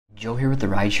Joe here with the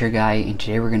RideShare Guy, and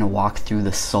today we're going to walk through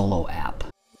the Solo app.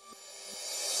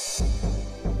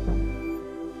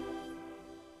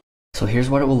 So here's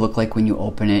what it will look like when you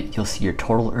open it. You'll see your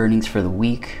total earnings for the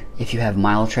week. If you have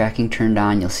mile tracking turned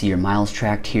on, you'll see your miles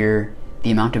tracked here,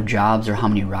 the amount of jobs or how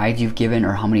many rides you've given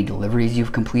or how many deliveries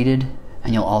you've completed,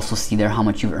 and you'll also see there how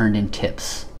much you've earned in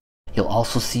tips. You'll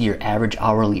also see your average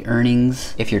hourly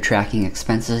earnings. If you're tracking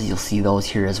expenses, you'll see those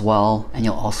here as well, and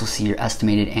you'll also see your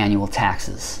estimated annual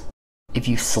taxes. If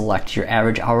you select your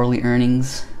average hourly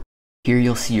earnings, here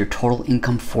you'll see your total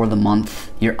income for the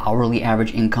month, your hourly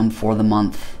average income for the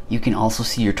month. You can also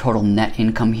see your total net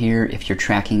income here if you're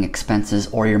tracking expenses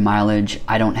or your mileage.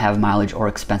 I don't have mileage or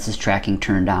expenses tracking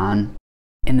turned on.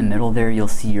 In the middle there, you'll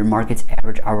see your market's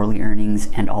average hourly earnings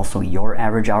and also your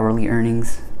average hourly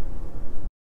earnings.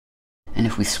 And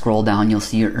if we scroll down, you'll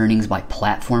see your earnings by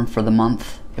platform for the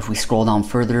month. If we scroll down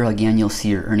further, again, you'll see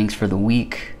your earnings for the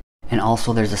week. And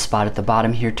also there's a spot at the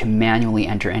bottom here to manually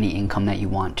enter any income that you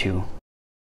want to.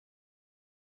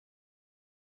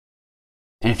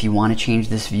 And if you want to change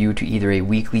this view to either a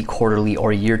weekly, quarterly,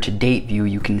 or year-to-date view,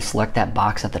 you can select that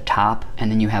box at the top, and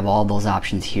then you have all those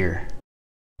options here.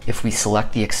 If we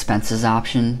select the expenses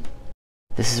option,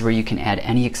 this is where you can add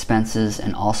any expenses,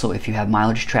 and also if you have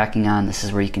mileage tracking on, this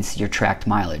is where you can see your tracked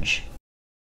mileage.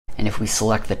 And if we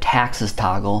select the taxes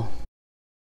toggle,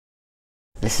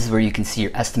 this is where you can see your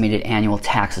estimated annual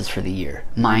taxes for the year.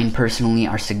 Mine personally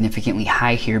are significantly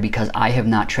high here because I have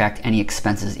not tracked any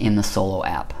expenses in the Solo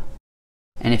app.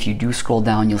 And if you do scroll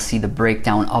down, you'll see the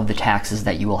breakdown of the taxes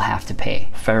that you will have to pay.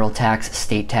 Federal tax,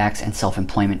 state tax, and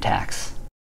self-employment tax.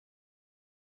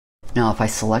 Now if I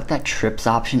select that trips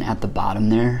option at the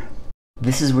bottom there,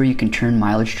 this is where you can turn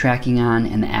mileage tracking on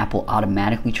and the app will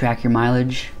automatically track your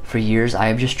mileage. For years I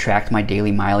have just tracked my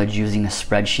daily mileage using a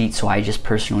spreadsheet, so I just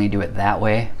personally do it that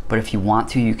way. But if you want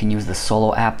to, you can use the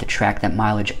Solo app to track that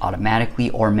mileage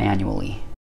automatically or manually.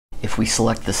 If we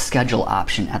select the schedule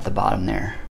option at the bottom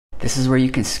there, this is where you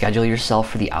can schedule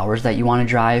yourself for the hours that you want to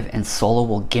drive, and Solo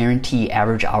will guarantee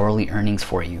average hourly earnings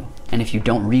for you. And if you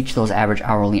don't reach those average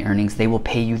hourly earnings, they will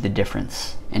pay you the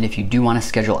difference. And if you do want to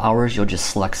schedule hours, you'll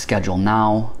just select schedule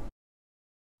now.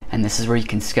 And this is where you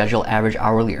can schedule average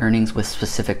hourly earnings with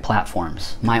specific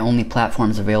platforms. My only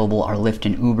platforms available are Lyft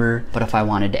and Uber, but if I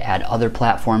wanted to add other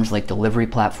platforms like delivery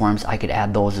platforms, I could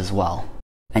add those as well.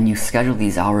 And you schedule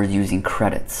these hours using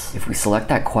credits. If we select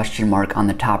that question mark on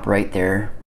the top right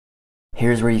there,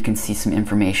 here's where you can see some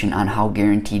information on how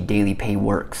guaranteed daily pay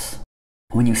works.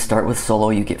 When you start with Solo,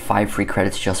 you get 5 free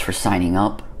credits just for signing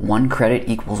up. 1 credit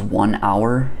equals 1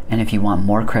 hour, and if you want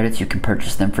more credits, you can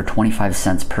purchase them for 25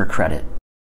 cents per credit.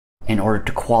 In order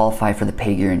to qualify for the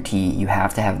pay guarantee, you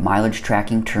have to have mileage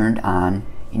tracking turned on.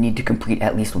 You need to complete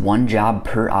at least 1 job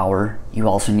per hour. You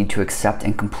also need to accept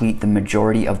and complete the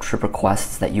majority of trip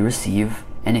requests that you receive.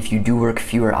 And if you do work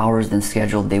fewer hours than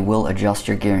scheduled, they will adjust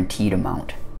your guaranteed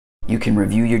amount. You can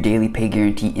review your daily pay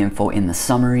guarantee info in the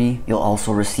summary. You'll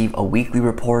also receive a weekly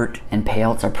report, and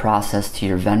payouts are processed to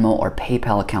your Venmo or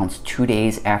PayPal accounts 2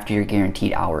 days after your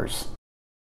guaranteed hours.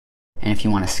 And if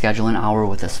you want to schedule an hour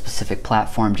with a specific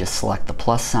platform, just select the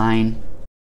plus sign.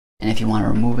 And if you want to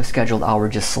remove a scheduled hour,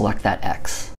 just select that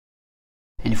X.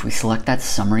 And if we select that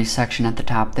summary section at the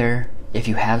top there, if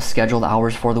you have scheduled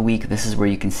hours for the week, this is where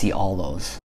you can see all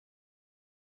those.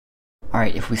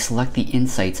 Alright, if we select the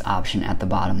Insights option at the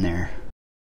bottom there,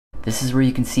 this is where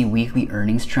you can see weekly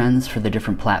earnings trends for the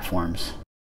different platforms.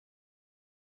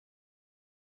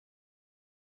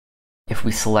 If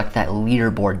we select that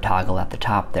leaderboard toggle at the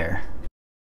top there,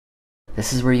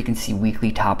 this is where you can see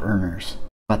weekly top earners.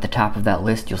 At the top of that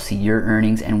list, you'll see your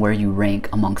earnings and where you rank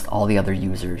amongst all the other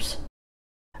users.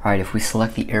 Alright, if we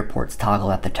select the airports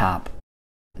toggle at the top,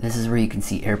 this is where you can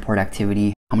see airport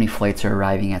activity, how many flights are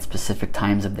arriving at specific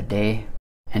times of the day.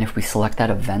 And if we select that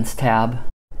events tab,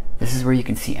 this is where you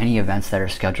can see any events that are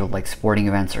scheduled, like sporting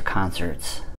events or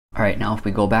concerts. Alright, now if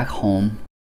we go back home,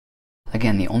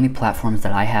 again, the only platforms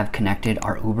that I have connected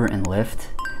are Uber and Lyft,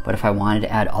 but if I wanted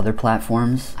to add other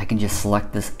platforms, I can just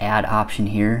select this add option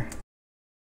here.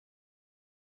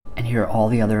 And here are all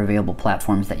the other available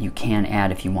platforms that you can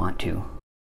add if you want to.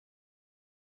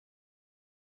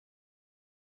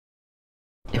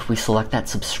 If we select that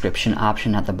subscription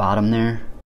option at the bottom there,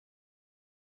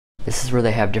 this is where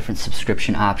they have different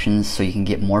subscription options so you can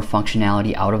get more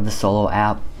functionality out of the Solo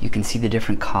app. You can see the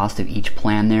different cost of each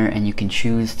plan there, and you can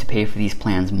choose to pay for these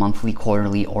plans monthly,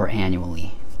 quarterly, or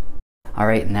annually.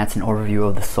 Alright, and that's an overview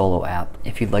of the Solo app.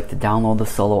 If you'd like to download the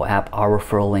Solo app, our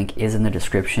referral link is in the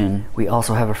description. We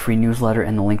also have a free newsletter,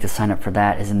 and the link to sign up for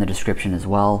that is in the description as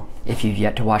well. If you've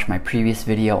yet to watch my previous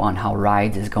video on how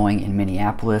rides is going in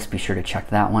Minneapolis, be sure to check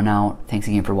that one out. Thanks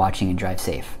again for watching and drive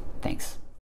safe. Thanks.